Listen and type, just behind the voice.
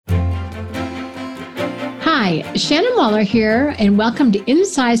Hi, Shannon Waller here, and welcome to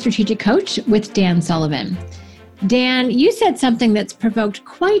Inside Strategic Coach with Dan Sullivan. Dan, you said something that's provoked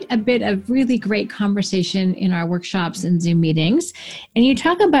quite a bit of really great conversation in our workshops and Zoom meetings. And you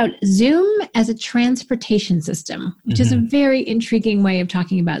talk about Zoom as a transportation system, which is a very intriguing way of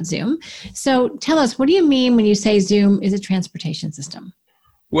talking about Zoom. So tell us, what do you mean when you say Zoom is a transportation system?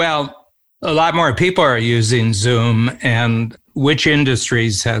 Well, a lot more people are using Zoom, and which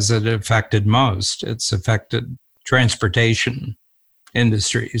industries has it affected most? It's affected transportation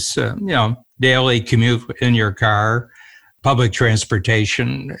industries, daily commute in your car, public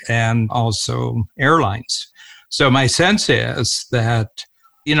transportation, and also airlines. So my sense is that,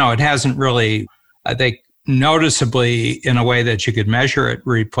 it hasn't really, I think, noticeably in a way that you could measure it,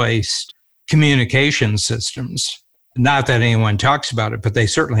 replaced communication systems. Not that anyone talks about it, but they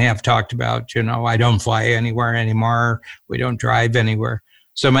certainly have talked about, I don't fly anywhere anymore. We don't drive anywhere.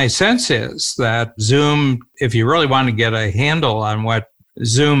 So my sense is that Zoom, if you really want to get a handle on what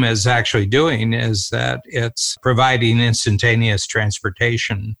Zoom is actually doing, is that it's providing instantaneous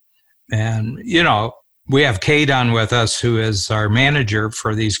transportation. And, we have Kate on with us, who is our manager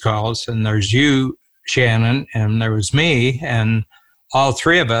for these calls. And there's you, Shannon, and there was me. And all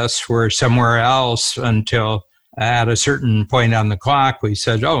three of us were somewhere else until at a certain point on the clock, we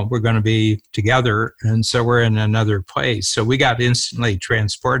said, we're going to be together. And so we're in another place. So we got instantly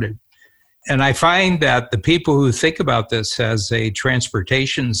transported. And I find that the people who think about this as a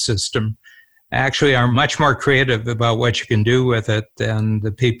transportation system actually are much more creative about what you can do with it than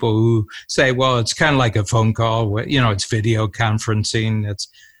the people who say, well, it's kind of like a phone call, it's video conferencing, it's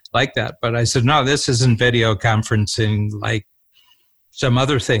like that. But I said, no, this isn't video conferencing like some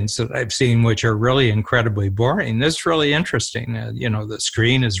other things that I've seen, which are really incredibly boring. This is really interesting. The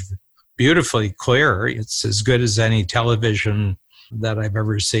screen is beautifully clear. It's as good as any television that I've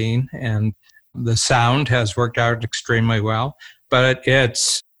ever seen. And the sound has worked out extremely well, but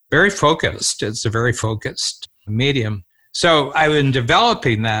it's very focused. It's a very focused medium. So I've been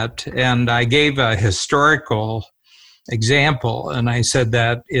developing that, and I gave a historical example. And I said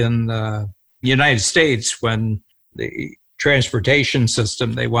that in the United States, when the transportation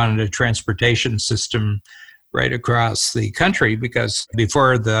system, they wanted a transportation system right across the country, because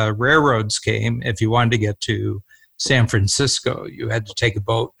before the railroads came, if you wanted to get to San Francisco, you had to take a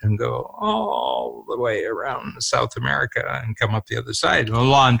boat and go all the way around South America and come up the other side. A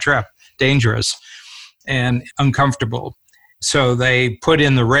long trip, dangerous and uncomfortable. So they put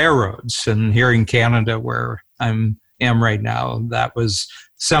in the railroads. And here in Canada, where I am right now, that was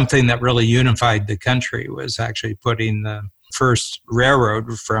something that really unified the country, was actually putting the first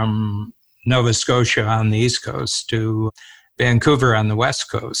railroad from Nova Scotia on the East Coast to Vancouver on the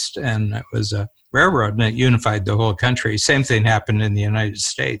West Coast. And it was a railroad, and it unified the whole country. Same thing happened in the United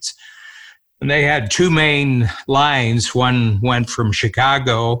States. And they had two main lines. One went from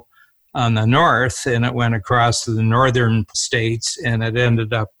Chicago on the north, and it went across to the northern states, and it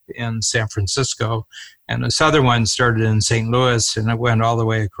ended up in San Francisco. And the southern one started in St. Louis, and it went all the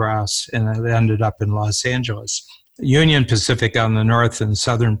way across, and it ended up in Los Angeles. Union Pacific on the north and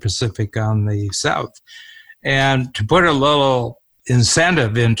Southern Pacific on the south. And to put a little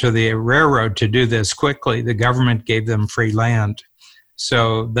incentive into the railroad to do this quickly, the government gave them free land,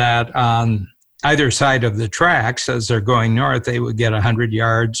 so that on either side of the tracks, as they're going north, they would get 100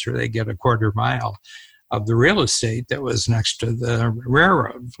 yards or they get a quarter mile of the real estate that was next to the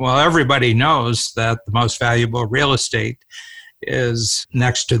railroad. Well, everybody knows that the most valuable real estate is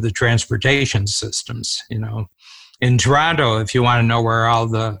next to the transportation systems. In Toronto, if you want to know where all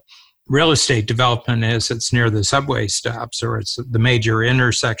the real estate development is, it's near the subway stops, or it's the major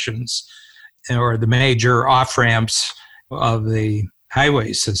intersections, or the major off-ramps of the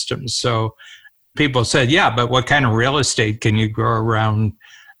highway systems. So people said, yeah, but what kind of real estate can you grow around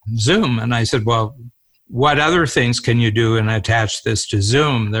Zoom? And I said, well, what other things can you do and attach this to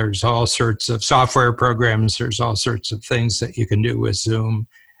Zoom? There's all sorts of software programs. There's all sorts of things that you can do with Zoom.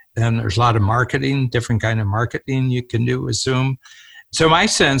 And there's a lot of marketing, different kind of marketing you can do with Zoom. So my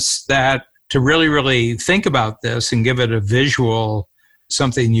sense that to really, really think about this and give it a visual,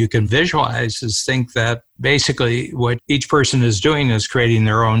 something you can visualize, is think that basically what each person is doing is creating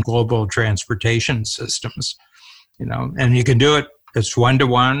their own global transportation systems, and you can do it. It's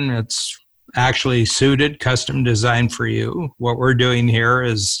one-to-one. It's actually suited, custom designed for you. What we're doing here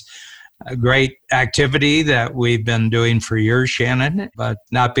is a great activity that we've been doing for years, Shannon, but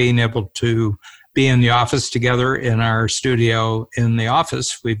not being able to be in the office together in our studio in the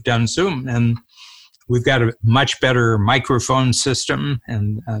office, we've done Zoom. And we've got a much better microphone system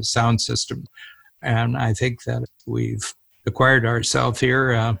and sound system. And I think that we've acquired ourselves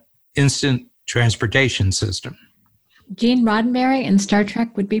here instant transportation system. Gene Roddenberry in Star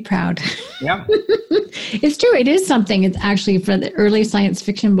Trek would be proud. Yeah. It's true. It is something. It's actually for the early science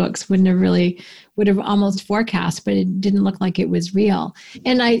fiction books would have almost forecast, but it didn't look like it was real.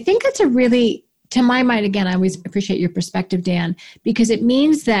 And I think that's a really, to my mind, again, I always appreciate your perspective, Dan, because it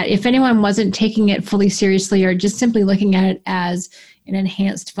means that if anyone wasn't taking it fully seriously or just simply looking at it as an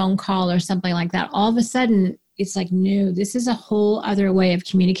enhanced phone call or something like that, all of a sudden it's like, no, this is a whole other way of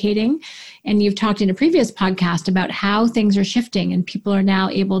communicating. And you've talked in a previous podcast about how things are shifting and people are now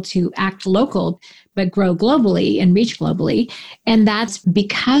able to act local, but grow globally and reach globally. And that's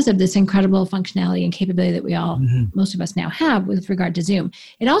because of this incredible functionality and capability that we all, most of us now have with regard to Zoom.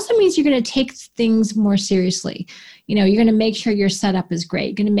 It also means you're going to take things more seriously. You know, you're going to make sure your setup is great.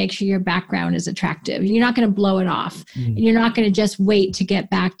 You're going to make sure your background is attractive. You're not going to blow it off. And you're not going to just wait to get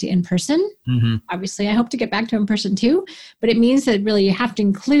back to in-person. Obviously, I hope to get back to in-person too, but it means that really you have to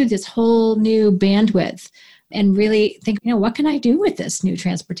include this whole new bandwidth and really think, you know, what can I do with this new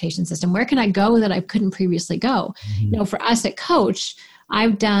transportation system? Where can I go that I couldn't previously go? You know, for us at Coach,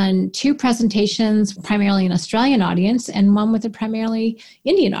 I've done 2 presentations, primarily an Australian audience and one with a primarily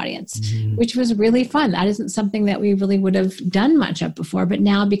Indian audience, which was really fun. That isn't something that we really would have done much of before, but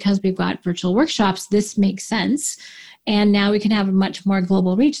now because we've got virtual workshops, this makes sense. And now we can have a much more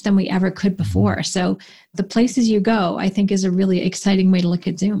global reach than we ever could before. So the places you go, I think, is a really exciting way to look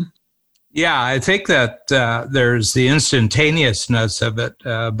at Zoom. Yeah, I think that there's the instantaneousness of it,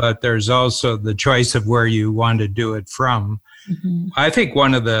 but there's also the choice of where you want to do it from. I think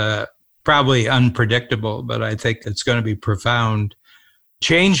one of the probably unpredictable, but I think it's going to be profound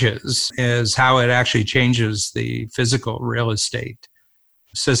changes is how it actually changes the physical real estate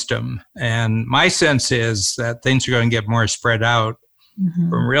system. And my sense is that things are going to get more spread out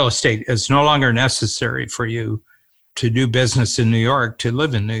from real estate. It's no longer necessary for you to do business in New York, to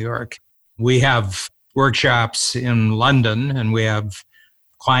live in New York. We have workshops in London, and we have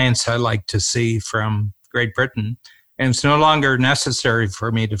clients I like to see from Great Britain. And it's no longer necessary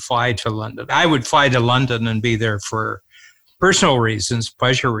for me to fly to London. I would fly to London and be there for personal reasons,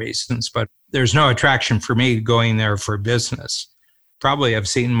 pleasure reasons, but there's no attraction for me going there for business. Probably I've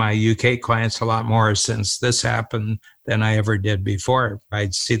seen my UK clients a lot more since this happened than I ever did before.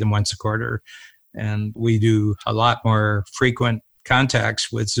 I'd see them once a quarter, and we do a lot more frequent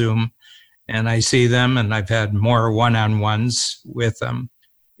contacts with Zoom. And I see them, and I've had more one-on-ones with them.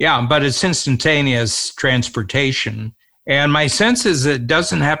 Yeah, but it's instantaneous transportation. And my sense is it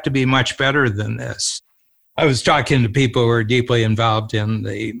doesn't have to be much better than this. I was talking to people who are deeply involved in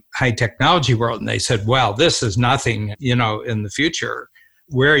the high technology world, and they said, well, this is nothing, you know, in the future.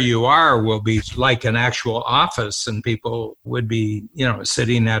 Where you are will be like an actual office, and people would be, you know,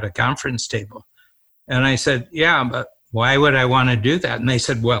 sitting at a conference table. And I said, yeah, but why would I want to do that? And they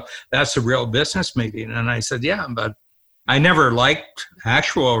said, well, that's a real business meeting. And I said, yeah, but I never liked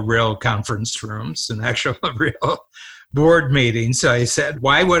actual real conference rooms and actual real board meetings. So I said,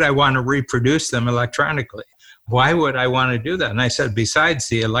 why would I want to reproduce them electronically? Why would I want to do that? And I said, besides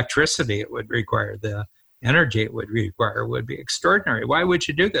the electricity it would require, the energy it would require would be extraordinary. Why would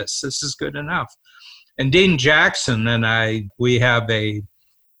you do this? This is good enough. And Dean Jackson and we have a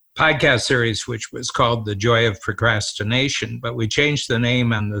podcast series which was called The Joy of Procrastination, but we changed the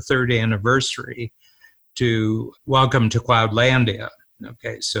name on the 3rd anniversary to Welcome to Cloudlandia.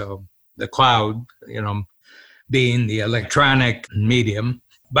 Okay, so the cloud, you know, being the electronic medium.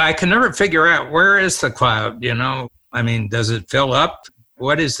 But I can never figure out, where is the cloud, you know? I mean, does it fill up?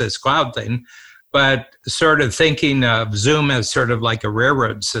 What is this cloud thing? But sort of thinking of Zoom as sort of like a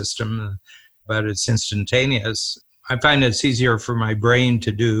railroad system, but it's instantaneous. I find it's easier for my brain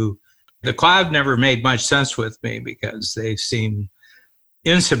to do. The cloud never made much sense with me because they seem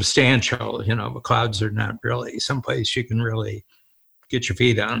insubstantial. You know, the clouds are not really someplace you can really get your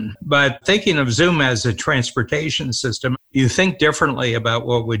feet on. But thinking of Zoom as a transportation system, you think differently about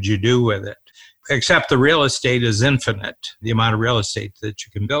what would you do with it. Except the real estate is infinite, the amount of real estate that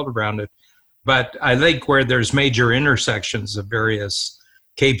you can build around it. But I think where there's major intersections of various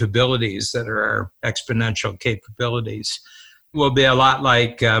capabilities that are exponential capabilities will be a lot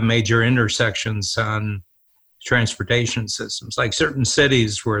like major intersections on transportation systems, like certain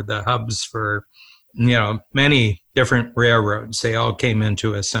cities were the hubs for, you know, many different railroads. They all came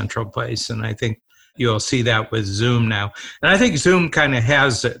into a central place. And I think you'll see that with Zoom now. And I think Zoom kind of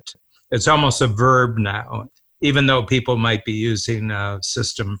has it. It's almost a verb now, even though people might be using a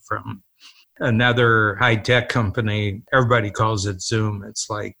system from another high-tech company. Everybody calls it Zoom. It's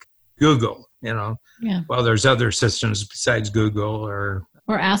like Google, you know. Yeah. Well, there's other systems besides Google or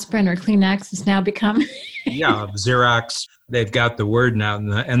Or aspirin or Kleenex has now become. Yeah, Xerox, they've got the word now.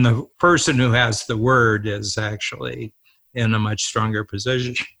 And the person who has the word is actually in a much stronger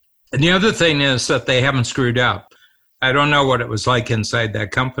position. And the other thing is that they haven't screwed up. I don't know what it was like inside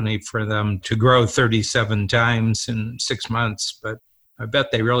that company for them to grow 37 times in 6 months, but I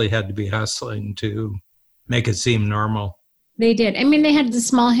bet they really had to be hustling to make it seem normal. They did. I mean, they had the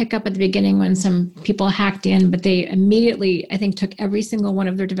small hiccup at the beginning when some people hacked in, but they immediately, I think, took every single one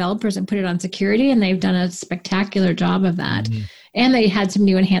of their developers and put it on security, and they've done a spectacular job of that. Mm-hmm. And they had some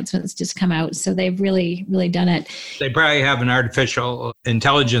new enhancements just come out, so they've really, really done it. They probably have an artificial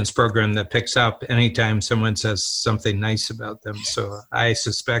intelligence program that picks up anytime someone says something nice about them. So I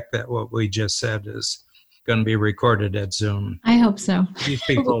suspect that what we just said is going to be recorded at Zoom. I hope so. These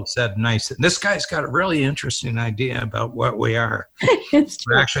people said nice. This guy's got a really interesting idea about what we are.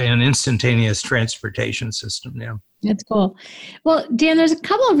 We're actually an instantaneous transportation system now. That's cool. Well, Dan, there's a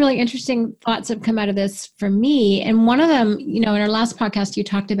couple of really interesting thoughts that have come out of this for me. And one of them, in our last podcast, you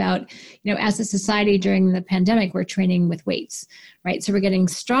talked about, as a society during the pandemic, we're training with weights, right? So we're getting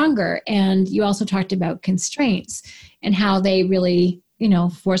stronger. And you also talked about constraints and how they really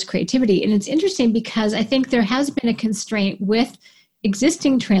force creativity. And it's interesting because I think there has been a constraint with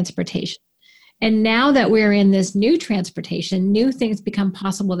existing transportation. And now that we're in this new transportation, new things become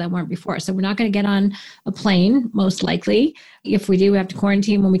possible that weren't before. So we're not going to get on a plane, most likely. If we do, we have to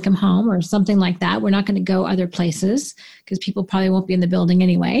quarantine when we come home or something like that. We're not going to go other places because people probably won't be in the building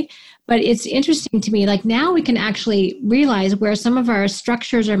anyway. But it's interesting to me, like now we can actually realize where some of our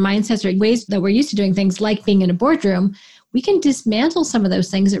structures or mindsets or ways that we're used to doing things, like being in a boardroom, we can dismantle some of those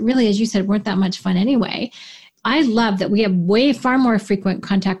things that really, as you said, weren't that much fun anyway. I love that we have far more frequent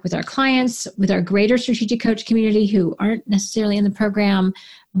contact with our clients, with our greater strategic coach community who aren't necessarily in the program.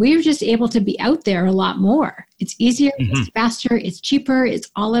 We're just able to be out there a lot more. It's easier, It's faster, it's cheaper,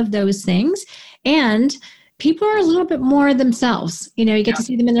 it's all of those things. And people are a little bit more themselves. You get to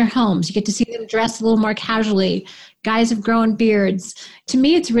see them in their homes. You get to see them dressed a little more casually. Guys have grown beards. To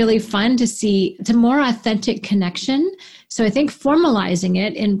me, it's really fun to see. It's a more authentic connection. So I think formalizing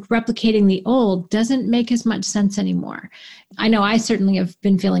it and replicating the old doesn't make as much sense anymore. I know I certainly have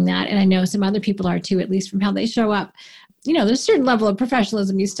been feeling that, and I know some other people are too, at least from how they show up. There's a certain level of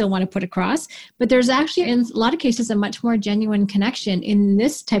professionalism you still want to put across, but there's actually, in a lot of cases, a much more genuine connection in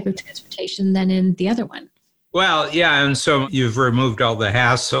this type of transportation than in the other one. Well, yeah, and so you've removed all the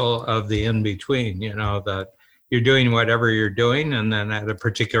hassle of the in-between, that you're doing whatever you're doing, and then at a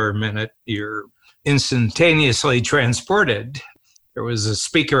particular minute, you're instantaneously transported. There was a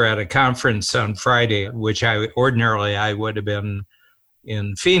speaker at a conference on Friday, which I would have been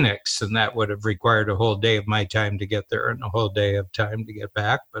in Phoenix, and that would have required a whole day of my time to get there and a whole day of time to get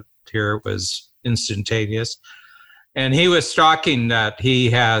back. But here it was instantaneous. And he was talking that he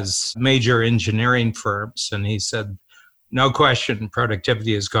has major engineering firms, and he said, no question,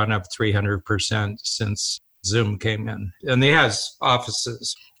 productivity has gone up 300% since Zoom came in. And he has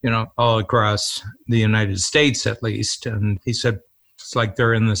offices, all across the United States at least. And he said, it's like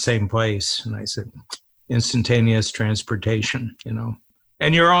they're in the same place. And I said, instantaneous transportation,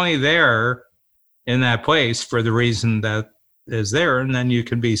 And you're only there in that place for the reason that is there, and then you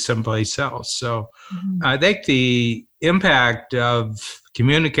can be someplace else. So I think the impact of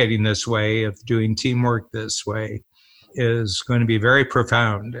communicating this way, of doing teamwork this way, is going to be very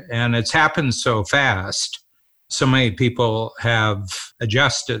profound. And it's happened so fast. So many people have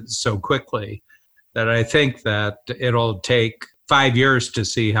adjusted so quickly that I think that it'll take 5 years to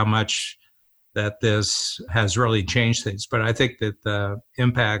see how much that this has really changed things. But I think that the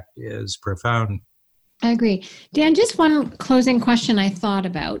impact is profound. I agree. Dan, just one closing question I thought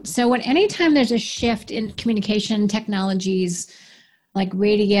about. So anytime there's a shift in communication technologies, like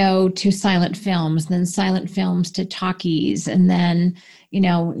radio to silent films, then silent films to talkies, and then,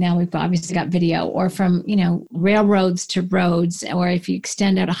 now we've obviously got video, or from, railroads to roads, or if you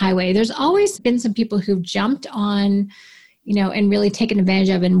extend out a highway, there's always been some people who've jumped on, and really taken advantage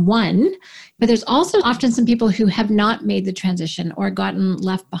of and won. But there's also often some people who have not made the transition or gotten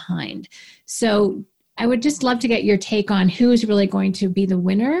left behind. So I would just love to get your take on who's really going to be the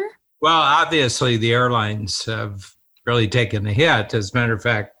winner. Well, obviously, the airlines have really taken a hit. As a matter of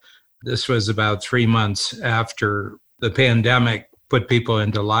fact, this was about 3 months after the pandemic put people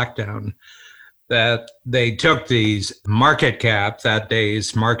into lockdown, that they took these market cap, that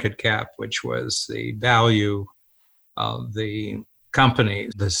day's market cap, which was the value of the company,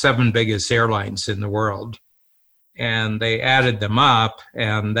 the 7 biggest airlines in the world, and they added them up.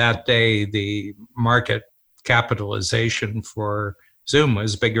 And that day, the market capitalization for Zoom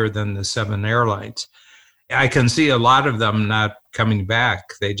was bigger than the 7 airlines. I can see a lot of them not coming back.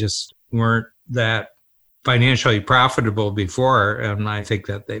 They just weren't that financially profitable before, and I think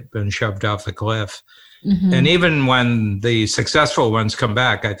that they've been shoved off the cliff. Mm-hmm. And even when the successful ones come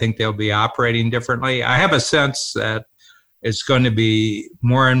back, I think they'll be operating differently. I have a sense that it's going to be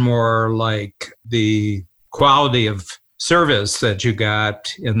more and more like the quality of service that you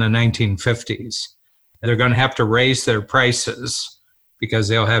got in the 1950s. They're going to have to raise their prices because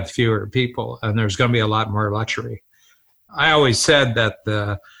they'll have fewer people, and there's going to be a lot more luxury. I always said that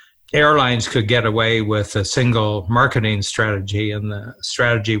the airlines could get away with a single marketing strategy, and the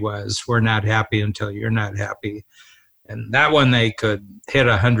strategy was, we're not happy until you're not happy. And that one they could hit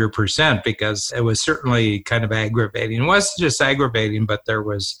 100% because it was certainly kind of aggravating. It wasn't just aggravating, but there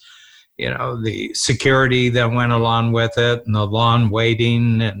was, the security that went along with it and the long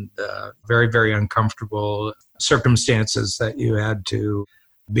waiting and very, very uncomfortable circumstances that you had to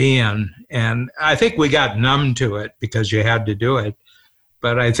be in. And I think we got numb to it because you had to do it.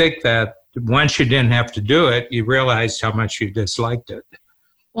 But I think that once you didn't have to do it, you realized how much you disliked it.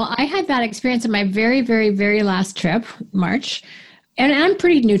 Well, I had that experience in my very, very, very last trip, March. And I'm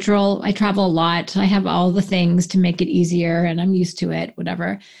pretty neutral. I travel a lot. I have all the things to make it easier, and I'm used to it,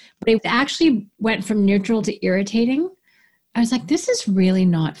 whatever. But it actually went from neutral to irritating. I was like, this is really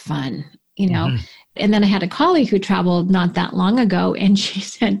not fun, Mm-hmm. And then I had a colleague who traveled not that long ago, and she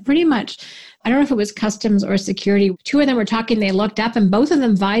said pretty much, I don't know if it was customs or security, two of them were talking, they looked up, and both of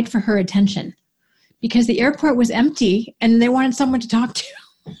them vied for her attention because the airport was empty and they wanted someone to talk to.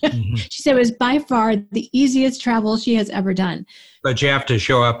 Mm-hmm. She said it was by far the easiest travel she has ever done. But you have to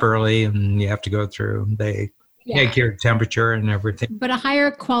show up early and you have to go through. They take your temperature and everything. But a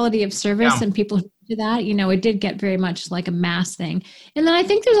higher quality of service and people who do that, it did get very much like a mass thing. And then I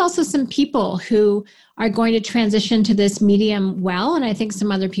think there's also some people who are going to transition to this medium well. And I think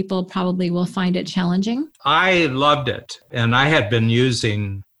some other people probably will find it challenging. I loved it. And I had been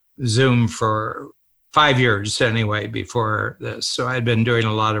using Zoom for 5 years anyway before this. So I'd been doing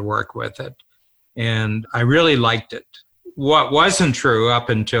a lot of work with it. And I really liked it. What wasn't true up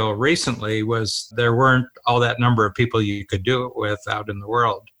until recently was there weren't all that number of people you could do it with out in the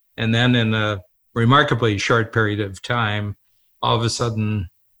world. And then in a remarkably short period of time, all of a sudden,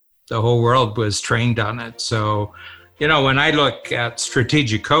 the whole world was trained on it. So, when I look at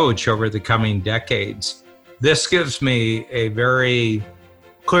Strategic Coach over the coming decades, this gives me a very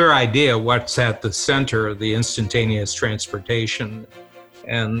clear idea what's at the center of the instantaneous transportation.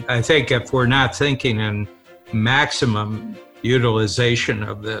 And I think if we're not thinking in maximum utilization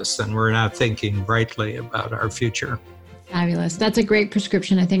of this, then we're not thinking brightly about our future. Fabulous. That's a great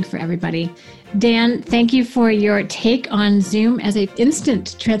prescription, I think, for everybody. Dan, thank you for your take on Zoom as an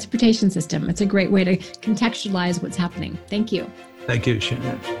instant transportation system. It's a great way to contextualize what's happening. Thank you. Thank you,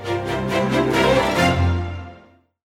 Shannon.